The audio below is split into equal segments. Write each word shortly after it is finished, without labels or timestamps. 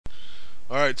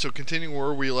Alright, so continuing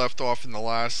where we left off in the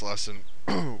last lesson,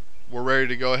 we're ready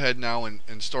to go ahead now and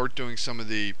start doing some of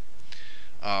the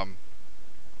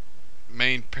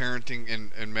main parenting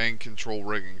and main control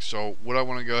rigging. So what I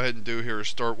want to go ahead and do here is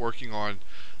start working on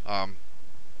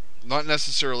not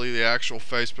necessarily the actual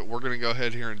face, but we're going to go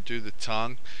ahead here and do the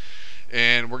tongue.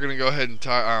 And we're going to go ahead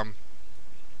and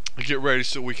get ready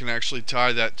so we can actually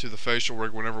tie that to the facial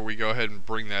rig whenever we go ahead and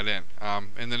bring that in.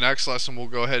 In the next lesson, we'll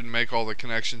go ahead and make all the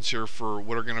connections here for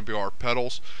what are going to be our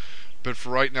petals. But for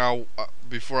right now,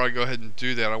 before I go ahead and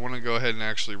do that, I want to go ahead and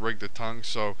actually rig the tongue.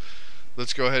 So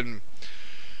let's go ahead and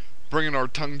bring in our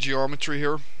tongue geometry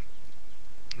here.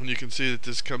 And you can see that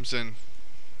this comes in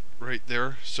right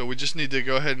there. So we just need to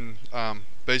go ahead and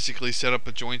basically set up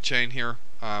a joint chain here.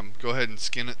 Go ahead and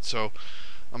skin it. So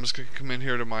I'm just going to come in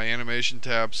here to my animation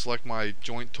tab, select my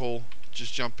joint tool,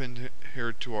 just jump in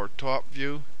here to our top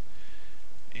view,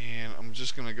 and I'm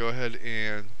just going to go ahead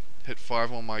and hit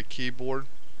 5 on my keyboard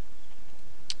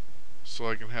so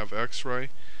I can have X-ray,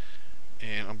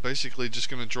 and I'm basically just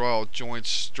going to draw out joints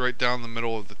straight down the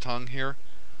middle of the tongue here.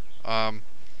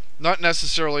 Not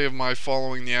necessarily am I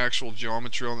following the actual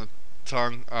geometry on the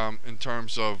tongue in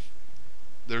terms of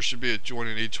there should be a joint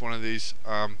in each one of these.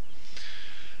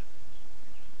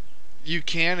 You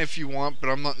can if you want, but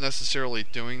I'm not necessarily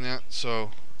doing that, so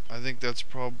I think that's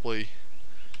probably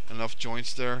enough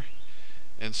joints there.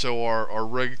 And so our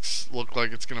rigs look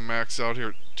like it's going to max out here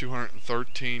at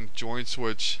 213 joints,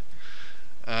 which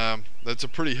that's a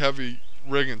pretty heavy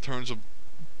rig in terms of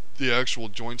the actual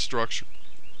joint structure.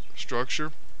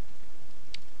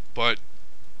 But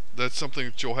that's something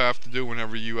that you'll have to do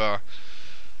whenever you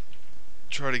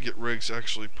try to get rigs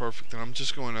actually perfect. And I'm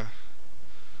just going to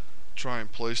try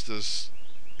and place this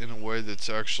in a way that's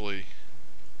actually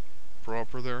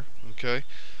proper there. Okay,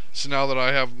 so now that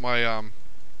I have my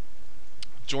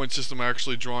joint system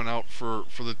actually drawn out for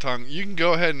the tongue, you can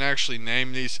go ahead and actually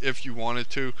name these if you wanted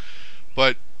to,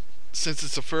 but since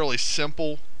it's a fairly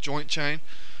simple joint chain,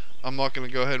 I'm not going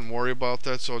to go ahead and worry about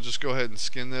that. So I'll just go ahead and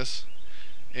skin this,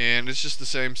 and it's just the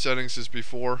same settings as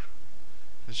before,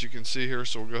 as you can see here.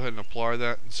 So we'll go ahead and apply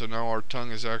that, and so now our tongue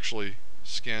is actually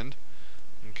skinned.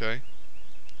 Okay,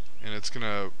 and it's going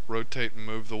to rotate and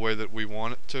move the way that we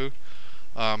want it to.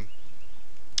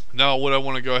 Now what I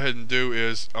want to go ahead and do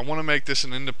is I want to make this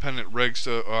an independent rig,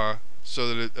 so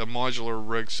that a modular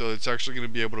rig, so it's actually going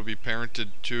to be able to be parented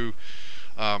to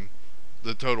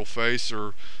the total face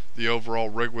or the overall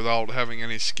rig without having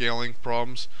any scaling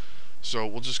problems. So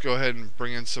we'll just go ahead and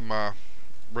bring in some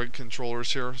rig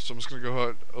controllers here. So I'm just going to go ahead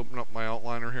and open up my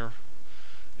outliner here,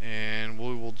 and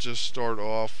we will just start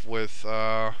off with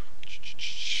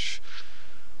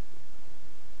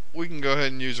we can go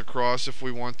ahead and use a cross if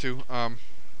we want to.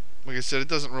 Like I said, it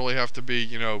doesn't really have to be,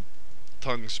 you know,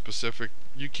 tongue specific.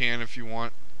 You can if you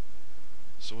want.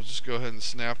 So we'll just go ahead and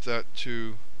snap that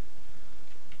to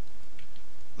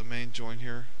the main joint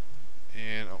here,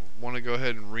 and I want to go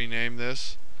ahead and rename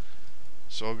this.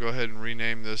 So I'll go ahead and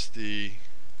rename this the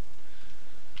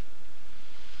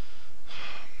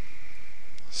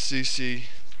CCTO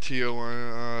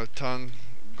tongue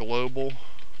global.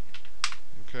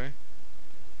 Okay,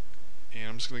 and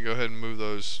I'm just going to go ahead and move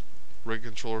those rig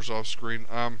controllers off screen.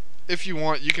 If you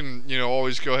want, you can, you know,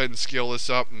 always go ahead and scale this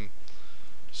up and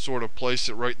sort of place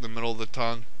it right in the middle of the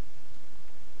tongue,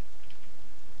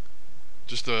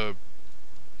 just to,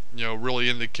 you know, really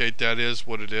indicate that is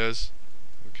what it is.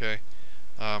 Okay,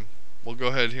 we'll go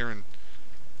ahead here and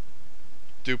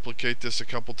duplicate this a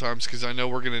couple times because I know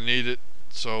we're going to need it.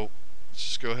 So let's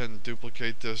just go ahead and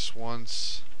duplicate this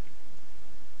once.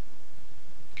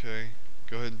 Okay,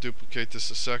 go ahead and duplicate this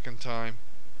a second time.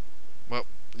 Well,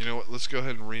 you know what, let's go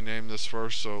ahead and rename this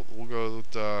first. So we'll go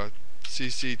with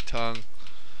CC tongue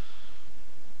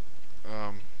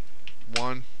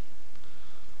 1,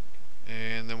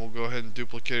 and then we'll go ahead and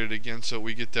duplicate it again so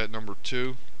we get that number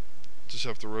 2. Just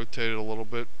have to rotate it a little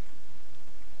bit.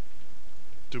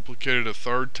 Duplicate it a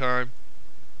third time.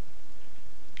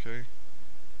 Okay,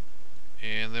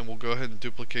 and then we'll go ahead and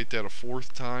duplicate that a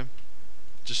fourth time.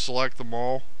 Just select them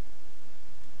all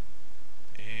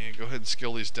and go ahead and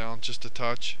scale these down just a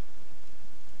touch.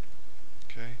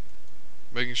 Okay,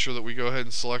 making sure that we go ahead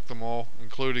and select them all,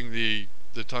 including the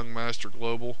tongue master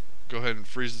global. Go ahead and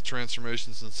freeze the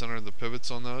transformations and center the pivots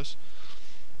on those.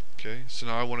 Okay, so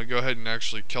now I want to go ahead and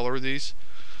actually color these.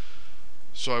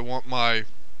 So I want my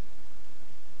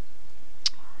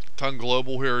tongue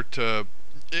global here to,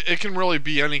 it can really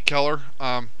be any color.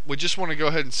 We just want to go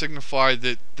ahead and signify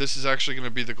that this is actually going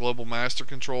to be the global master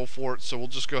control for it, so we'll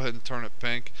just go ahead and turn it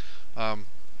pink.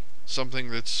 Something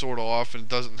that's sort of off and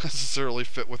doesn't necessarily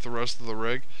fit with the rest of the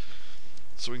rig.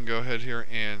 So we can go ahead here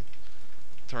and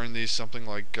turn these something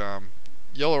like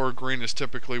yellow or green is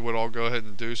typically what I'll go ahead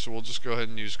and do, so we'll just go ahead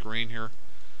and use green here.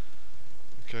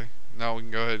 Okay, now we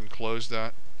can go ahead and close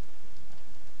that.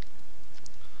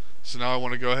 So now I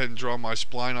want to go ahead and draw my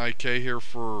spline IK here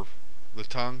for the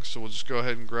tongue, so we'll just go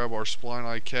ahead and grab our spline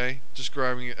IK, just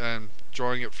grabbing it and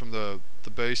drawing it from the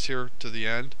base here to the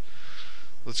end.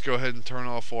 Let's go ahead and turn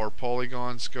off our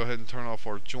polygons, go ahead and turn off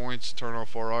our joints, turn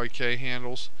off our IK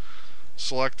handles,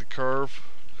 select the curve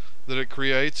that it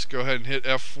creates, go ahead and hit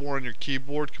F4 on your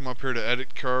keyboard, come up here to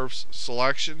edit curves,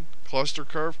 selection, cluster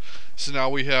curve. So now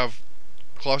we have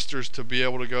clusters to be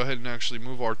able to go ahead and actually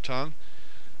move our tongue,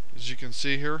 as you can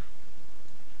see here.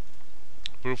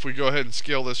 But if we go ahead and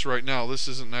scale this right now, this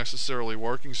isn't necessarily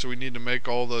working, so we need to make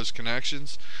all those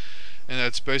connections, and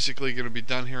that's basically going to be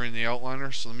done here in the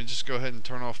outliner. So let me just go ahead and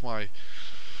turn off my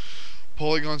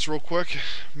polygons real quick,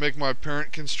 make my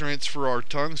parent constraints for our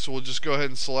tongue. So we'll just go ahead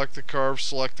and select the curve,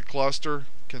 select the cluster,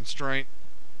 constraint,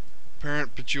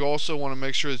 parent, but you also want to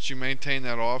make sure that you maintain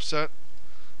that offset.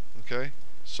 Okay,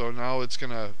 so now it's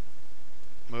going to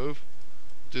move.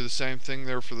 Do the same thing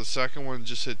there for the second one,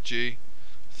 just hit G.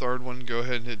 Third one, go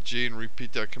ahead and hit G and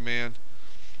repeat that command.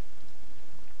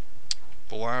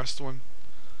 The last one.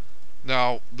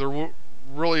 Now, there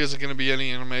really isn't going to be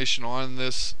any animation on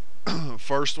this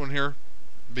first one here,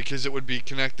 because it would be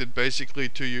connected basically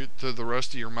to the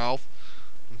rest of your mouth.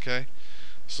 Okay,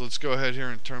 so let's go ahead here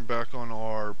and turn back on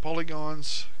our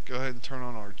polygons, go ahead and turn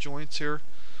on our joints here,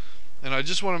 and I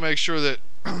just want to make sure that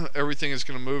everything is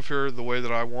going to move here the way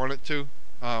that I want it to,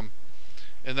 and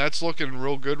that's looking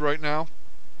real good right now.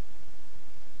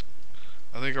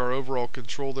 I think our overall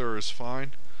control there is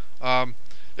fine.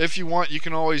 If you want, you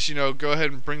can always, go ahead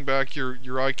and bring back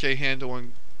your IK handle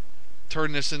and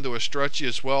turn this into a stretchy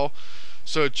as well,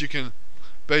 so that you can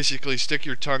basically stick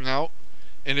your tongue out.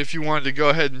 And if you wanted to go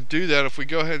ahead and do that, if we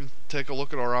go ahead and take a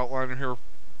look at our outliner here,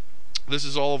 this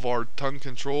is all of our tongue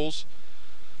controls.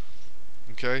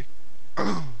 Okay,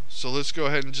 so let's go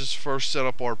ahead and just first set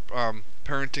up our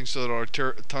parenting so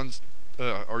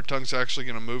that our tongue's actually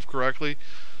going to move correctly.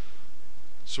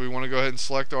 So we want to go ahead and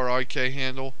select our IK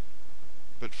handle,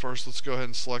 but first let's go ahead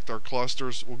and select our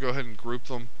clusters. We'll go ahead and group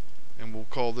them, and we'll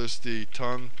call this the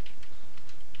tongue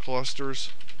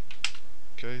clusters.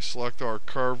 Okay, select our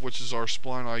curve, which is our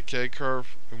spline IK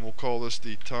curve, and we'll call this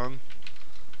the tongue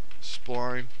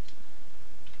spline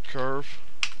curve.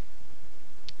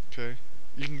 Okay,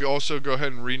 you can also go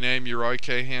ahead and rename your IK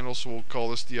handle, so we'll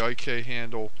call this the IK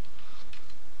handle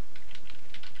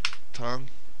tongue.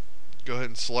 Go ahead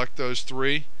and select those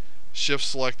three, shift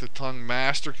select the tongue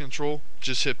master control,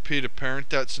 just hit P to parent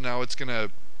that, so now it's going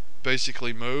to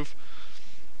basically move.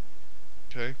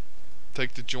 Okay,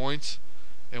 take the joints,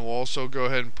 and we'll also go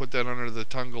ahead and put that under the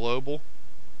tongue global,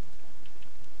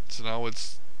 so now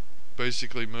it's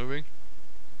basically moving.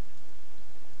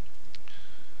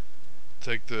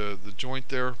 Take the joint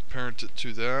there, parent it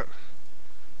to that,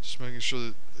 just making sure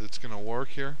that it's going to work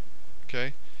here.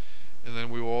 Okay, and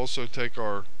then we will also take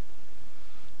our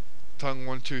tongue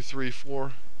 1, 2, 3,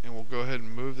 4, and we'll go ahead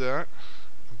and move that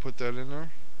and put that in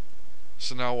there.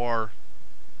 So now our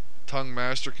tongue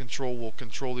master control will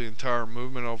control the entire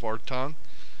movement of our tongue,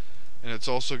 and it's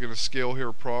also going to scale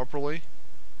here properly,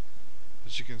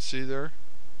 as you can see there.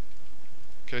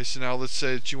 Okay, so now let's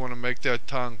say that you want to make that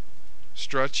tongue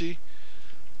stretchy.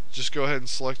 Just go ahead and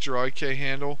select your IK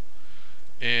handle,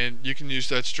 and you can use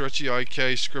that stretchy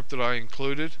IK script that I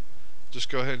included. Just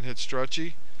go ahead and hit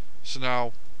stretchy. So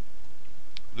now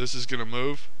this is going to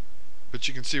move, but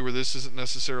you can see where this isn't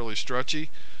necessarily stretchy.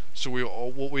 So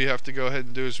what we have to go ahead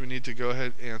and do is we need to go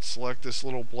ahead and select this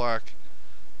little black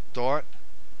dot.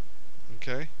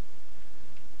 Okay,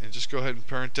 and just go ahead and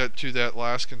parent that to that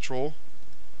last control.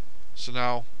 So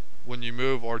now when you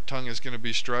move, our tongue is going to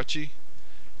be stretchy.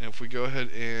 And if we go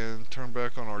ahead and turn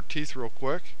back on our teeth real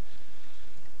quick,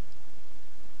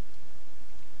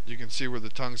 you can see where the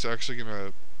tongue's actually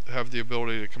going to have the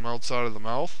ability to come outside of the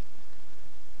mouth.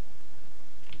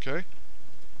 Okay,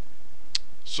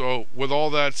 so with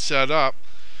all that set up,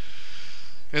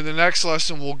 in the next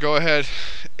lesson we'll go ahead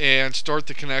and start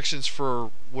the connections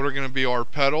for what are going to be our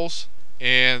petals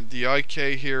and the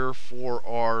IK here for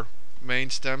our main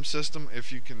stem system.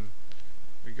 If you can,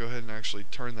 we go ahead and actually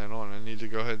turn that on. I need to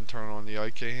go ahead and turn on the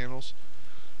IK handles,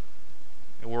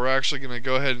 and we're actually going to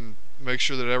go ahead and make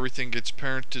sure that everything gets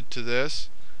parented to this.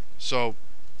 So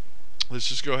let's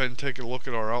just go ahead and take a look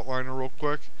at our outliner real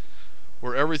quick,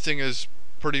 where everything is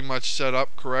pretty much set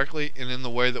up correctly and in the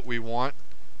way that we want.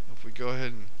 If we go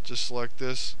ahead and just select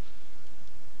this,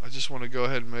 I just want to go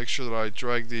ahead and make sure that I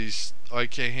drag these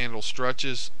IK handle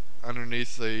stretches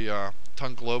underneath the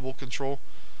tongue global control,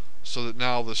 so that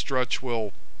now the stretch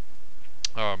will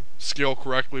scale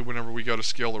correctly whenever we go to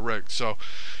scale the rig. So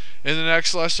in the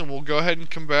next lesson, we'll go ahead and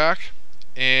come back,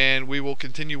 and we will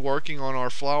continue working on our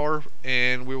flower,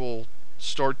 and we will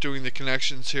start doing the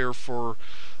connections here for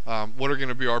what are going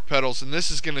to be our petals. And this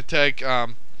is going to take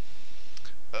a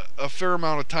fair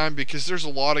amount of time, because there's a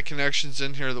lot of connections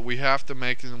in here that we have to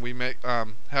make, and we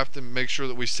have to make sure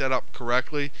that we set up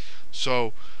correctly.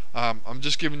 So I'm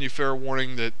just giving you fair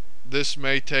warning that this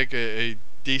may take a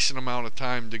decent amount of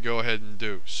time to go ahead and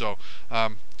do. So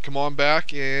come on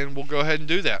back and we'll go ahead and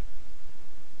do that.